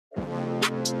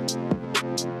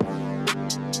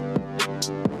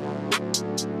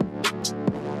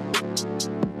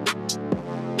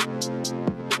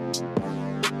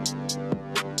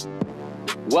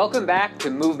Welcome back to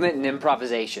Movement and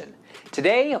Improvisation.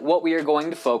 Today, what we are going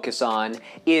to focus on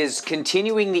is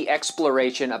continuing the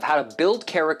exploration of how to build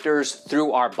characters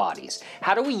through our bodies.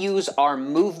 How do we use our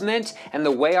movement and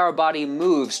the way our body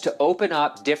moves to open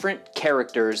up different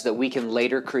characters that we can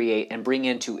later create and bring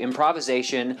into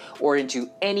improvisation or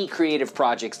into any creative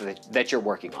projects that you're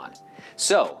working on.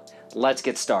 So, let's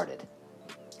get started.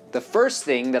 The first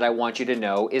thing that I want you to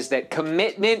know is that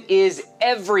commitment is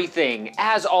everything,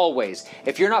 as always.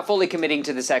 If you're not fully committing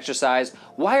to this exercise,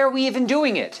 why are we even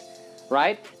doing it?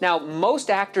 Right? Now, most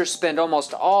actors spend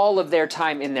almost all of their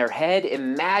time in their head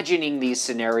imagining these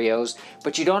scenarios,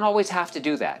 but you don't always have to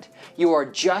do that. You are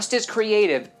just as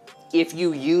creative if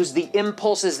you use the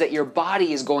impulses that your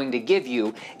body is going to give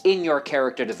you in your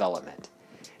character development.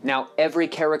 Now, every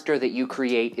character that you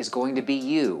create is going to be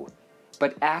you.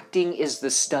 But acting is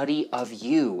the study of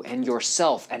you and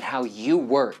yourself and how you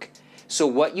work. So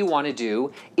what you want to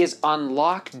do is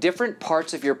unlock different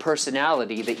parts of your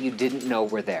personality that you didn't know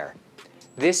were there.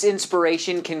 This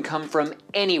inspiration can come from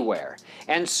anywhere.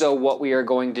 And so what we are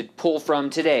going to pull from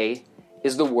today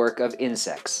is the work of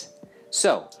insects.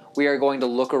 So we are going to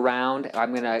look around.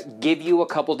 I'm going to give you a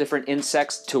couple different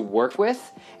insects to work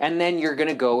with, and then you're going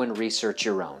to go and research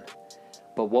your own.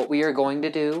 But what we are going to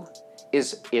do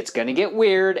is it's going to get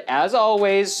weird, as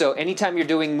always, so anytime you're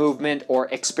doing movement or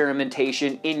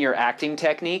experimentation in your acting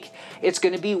technique, it's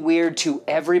going to be weird to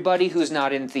everybody who's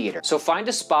not in theater. So find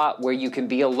a spot where you can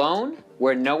be alone,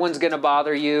 where no one's going to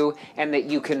bother you, and that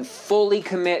you can fully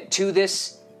commit to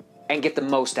this and get the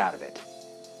most out of it.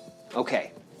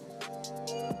 Okay.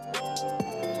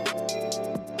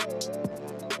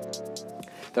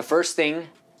 The first thing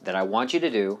that I want you to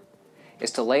do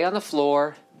is to lay on the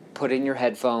floor, put in your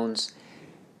headphones,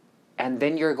 and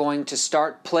then you're going to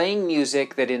start playing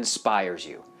music that inspires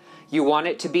you. You want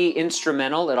it to be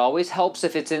instrumental. It always helps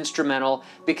if it's instrumental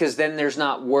because then there's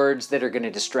not words that are going to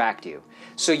distract you.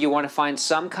 So you want to find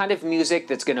some kind of music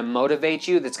that's going to motivate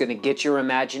you, that's going to get your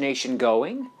imagination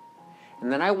going.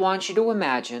 And then I want you to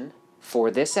imagine,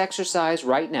 for this exercise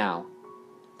right now,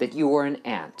 that you are an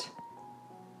ant.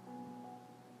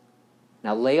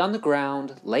 Now lay on the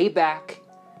ground, lay back,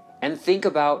 and think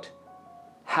about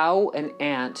how an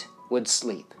ant would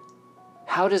sleep.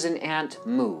 How does an ant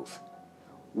move?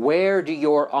 Where do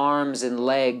your arms and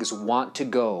legs want to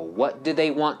go? What do they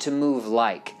want to move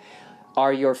like?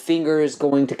 Are your fingers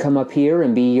going to come up here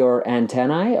and be your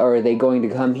antennae? Or are they going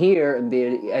to come here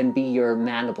and be your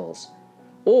mandibles?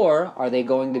 Or are they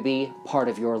going to be part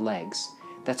of your legs?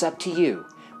 That's up to you.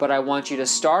 But I want you to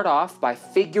start off by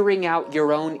figuring out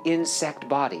your own insect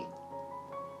body.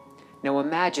 Now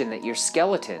imagine that your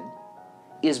skeleton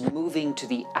is moving to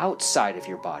the outside of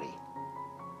your body.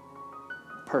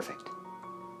 Perfect.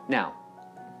 Now,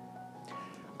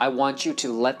 I want you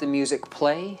to let the music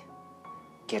play,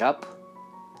 get up,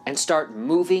 and start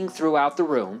moving throughout the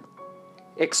room,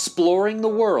 exploring the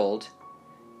world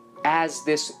as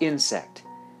this insect.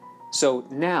 So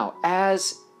now,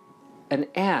 as an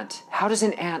ant, how does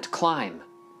an ant climb?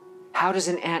 How does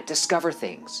an ant discover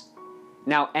things?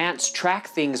 Now, ants track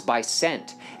things by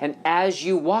scent, and as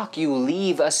you walk, you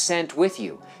leave a scent with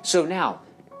you. So now,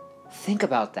 think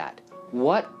about that.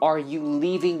 What are you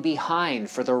leaving behind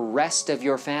for the rest of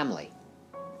your family?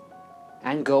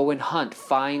 And go and hunt,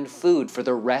 find food for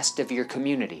the rest of your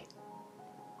community.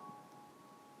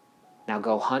 Now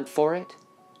go hunt for it,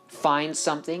 find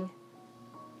something.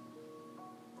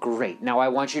 Great. Now I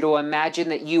want you to imagine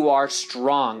that you are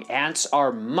strong. Ants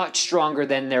are much stronger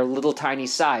than their little tiny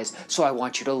size, so I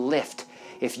want you to lift.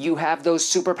 If you have those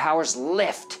superpowers,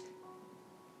 lift.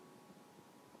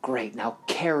 Great. Now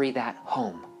carry that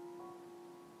home.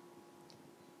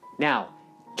 Now,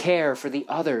 care for the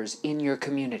others in your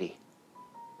community.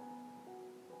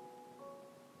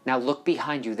 Now look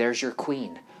behind you. There's your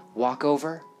queen. Walk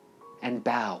over and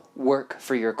bow. Work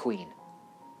for your queen.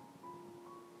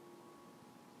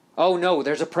 Oh no,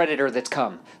 there's a predator that's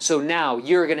come. So now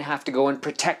you're going to have to go and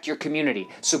protect your community.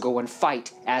 So go and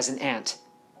fight as an ant.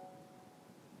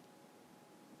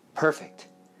 Perfect.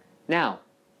 Now,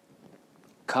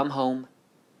 come home,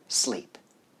 sleep.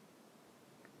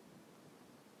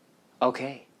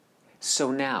 Okay,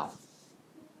 so now,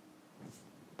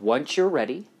 once you're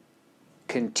ready,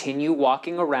 continue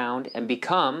walking around and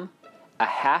become a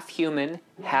half-human,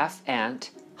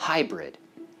 half-ant hybrid.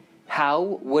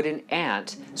 How would an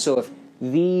ant, so if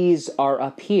these are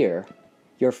up here,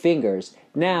 your fingers,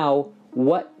 now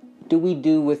what do we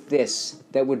do with this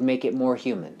that would make it more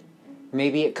human?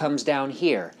 Maybe it comes down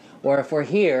here. Or if we're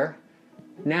here,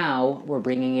 now we're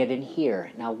bringing it in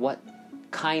here. Now what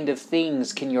kind of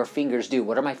things can your fingers do?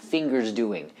 What are my fingers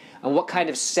doing? And what kind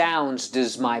of sounds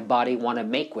does my body want to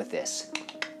make with this?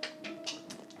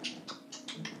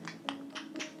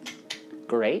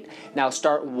 Great. Now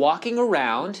start walking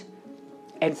around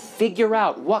and figure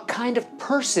out what kind of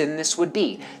person this would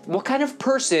be. What kind of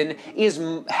person is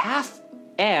half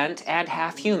ant and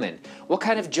half human? What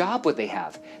kind of job would they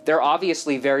have? They're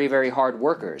obviously very, very hard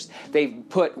workers. They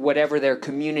put whatever their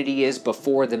community is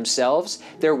before themselves.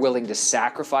 They're willing to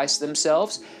sacrifice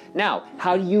themselves. Now,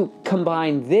 how do you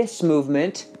combine this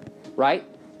movement, right,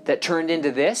 that turned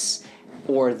into this,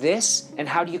 or this, and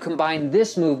how do you combine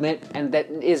this movement and that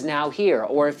is now here?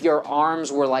 Or if your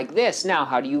arms were like this, now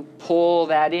how do you pull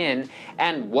that in,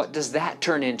 and what does that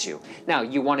turn into? Now,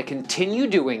 you want to continue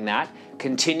doing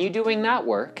that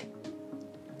work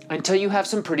until you have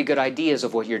some pretty good ideas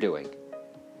of what you're doing.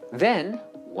 Then,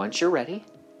 once you're ready,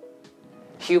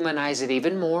 humanize it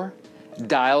even more,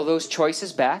 dial those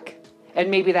choices back, and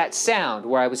maybe that sound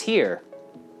where I was here,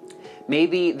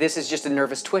 maybe this is just a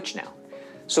nervous twitch now.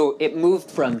 So it moved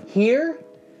from here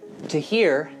to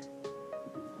here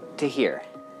to here.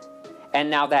 And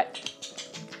now that,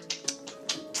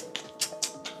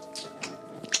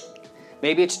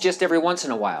 maybe it's just every once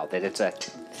in a while that it's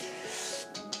that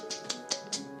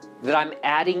I'm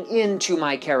adding into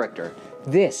my character.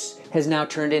 This has now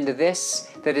turned into this,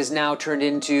 that is now turned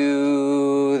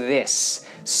into this.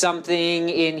 Something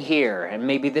in here, and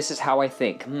maybe this is how I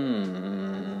think.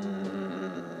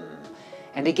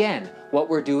 And again, what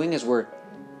we're doing is we're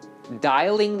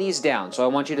dialing these down. So I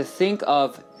want you to think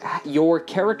of your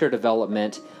character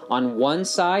development. On one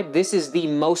side, this is the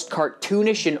most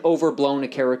cartoonish and overblown a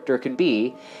character could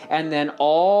be. And then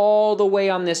all the way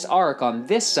on this arc, on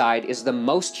this side, is the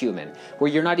most human, where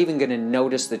you're not even going to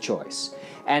notice the choice.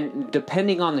 And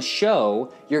depending on the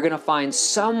show, you're going to find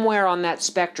somewhere on that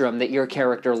spectrum that your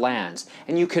character lands.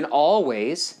 And you can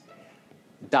always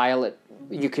dial it.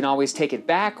 You can always take it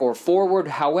back or forward,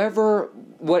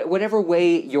 whatever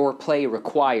way your play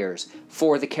requires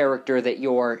for the character that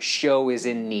your show is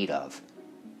in need of.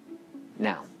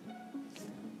 Now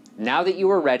that you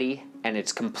are ready and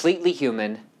it's completely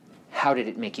human, how did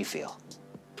it make you feel?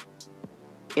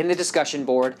 In the discussion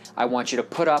board, I want you to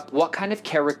put up what kind of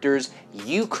characters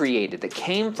you created that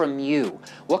came from you.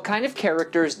 What kind of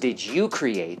characters did you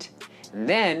create? And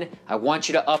then I want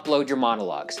you to upload your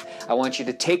monologues. I want you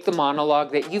to take the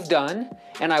monologue that you've done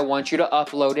and I want you to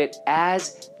upload it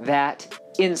as that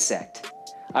insect.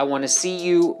 I want to see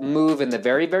you move in the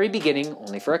very, very beginning,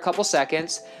 only for a couple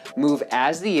seconds, move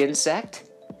as the insect,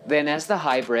 then as the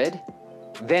hybrid,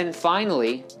 then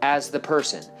finally as the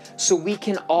person. So we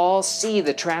can all see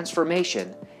the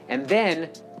transformation, and then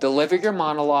deliver your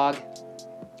monologue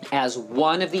as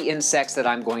one of the insects that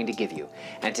I'm going to give you.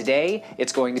 And today,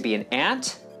 it's going to be an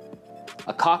ant,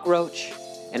 a cockroach,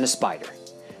 and a spider.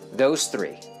 Those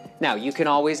three. Now, you can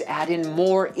always add in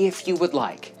more if you would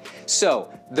like.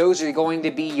 So, those are going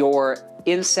to be your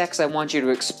insects I want you to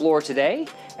explore today.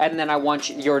 And then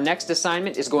your next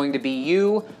assignment is going to be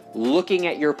you looking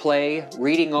at your play,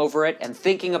 reading over it, and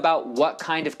thinking about what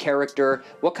kind of character,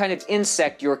 what kind of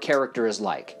insect your character is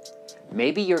like.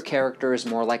 Maybe your character is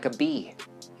more like a bee.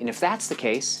 And if that's the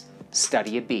case,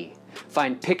 study a bee.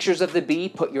 Find pictures of the bee,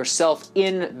 put yourself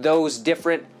in those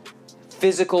different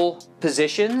physical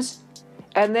positions,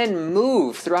 and then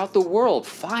move throughout the world.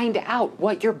 Find out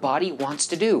what your body wants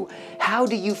to do. How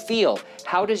do you feel?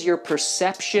 How does your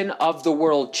perception of the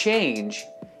world change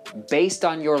based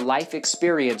on your life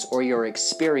experience or your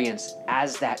experience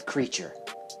as that creature?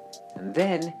 And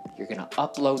then you're going to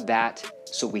upload that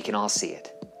so we can all see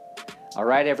it. All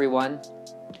right, everyone.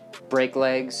 Break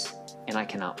legs, and I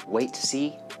cannot wait to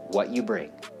see what you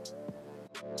bring.